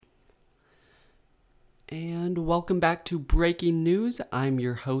And welcome back to Breaking News. I'm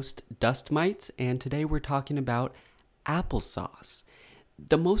your host, Dust Mites, and today we're talking about applesauce.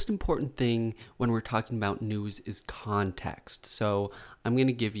 The most important thing when we're talking about news is context. So I'm going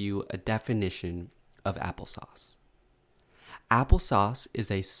to give you a definition of applesauce. Applesauce is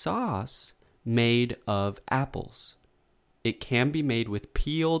a sauce made of apples. It can be made with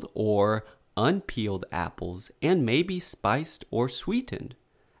peeled or unpeeled apples and may be spiced or sweetened.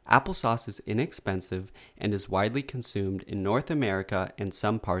 Applesauce is inexpensive and is widely consumed in North America and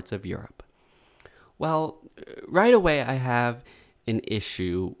some parts of Europe. Well, right away I have an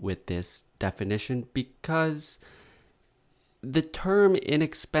issue with this definition because the term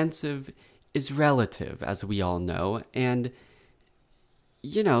inexpensive is relative, as we all know, and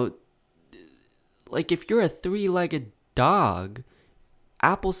like if you're a three-legged dog,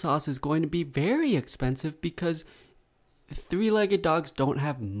 applesauce is going to be very expensive because three-legged dogs don't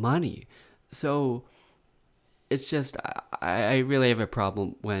have money. So it's just, I really have a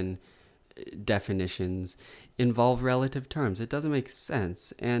problem when definitions involve relative terms. It doesn't make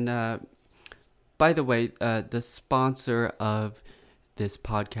sense. And by the way, the sponsor of this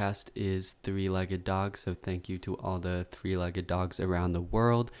podcast is Three-Legged Dogs. So thank you to all the three-legged dogs around the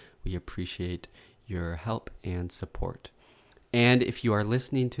world. We appreciate your help and support. And if you are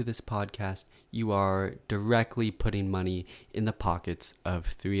listening to this podcast, you are directly putting money in the pockets of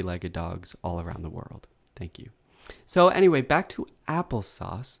three-legged dogs all around the world. Thank you. So anyway, back to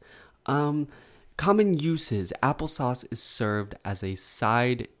applesauce. Common uses. Applesauce is served as a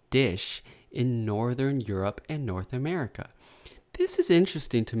side dish in Northern Europe and North America. This is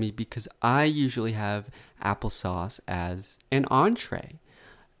interesting to me because I usually have applesauce as an entree.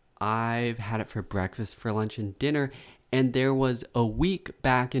 I've had it for breakfast, for lunch, and dinner. And there was a week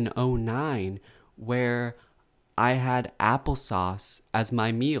back in 2009 where I had applesauce as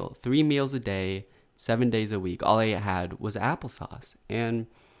my meal. 3 meals a day, 7 days a week. All I had was applesauce. And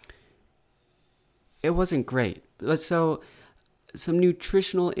it wasn't great. So some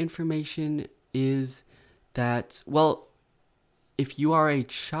nutritional information is that, well, if you are a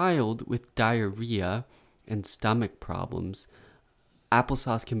child with diarrhea and stomach problems,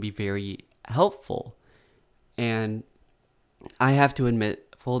 applesauce can be very helpful. And I have to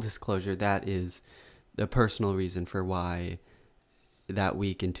admit, full disclosure, that is the personal reason for why that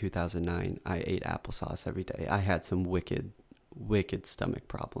week in 2009 I ate applesauce every day. I had some wicked stomach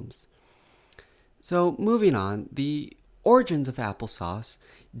problems. So moving on, the origins of applesauce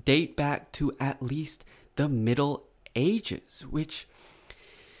date back to at least the Middle Ages, which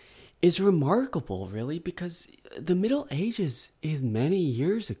is remarkable, really, because the Middle Ages is many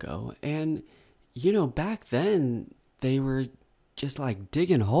years ago. And, back then, they were just like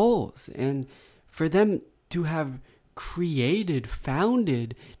digging holes. And for them to have created,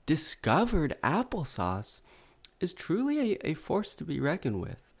 founded, discovered applesauce is truly a force to be reckoned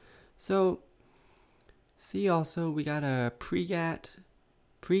with. So, see also, we got a Pregat.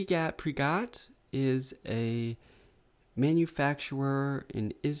 Pregat is a manufacturer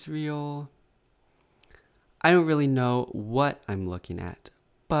in Israel. I don't really know what I'm looking at,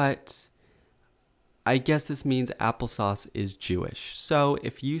 but I guess this means applesauce is Jewish. So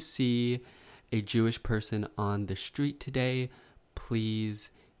if you see a Jewish person on the street today, please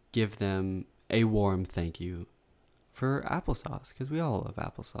give them a warm thank you for applesauce, because we all love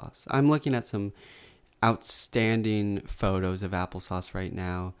applesauce. I'm looking at some outstanding photos of applesauce right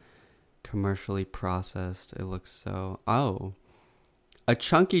now. Commercially processed. It looks so... Oh. A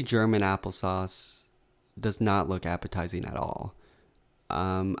chunky German applesauce does not look appetizing at all.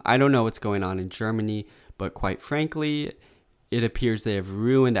 I don't know what's going on in Germany, but quite frankly, it appears they have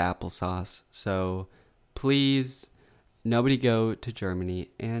ruined applesauce. So please, nobody go to Germany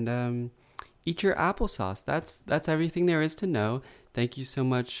and eat your applesauce. That's everything there is to know. Thank you so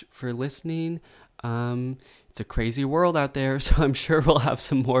much for listening. It's a crazy world out there, so I'm sure we'll have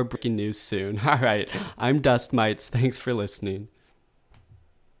some more breaking news soon. All right, I'm Dust Mites. Thanks for listening.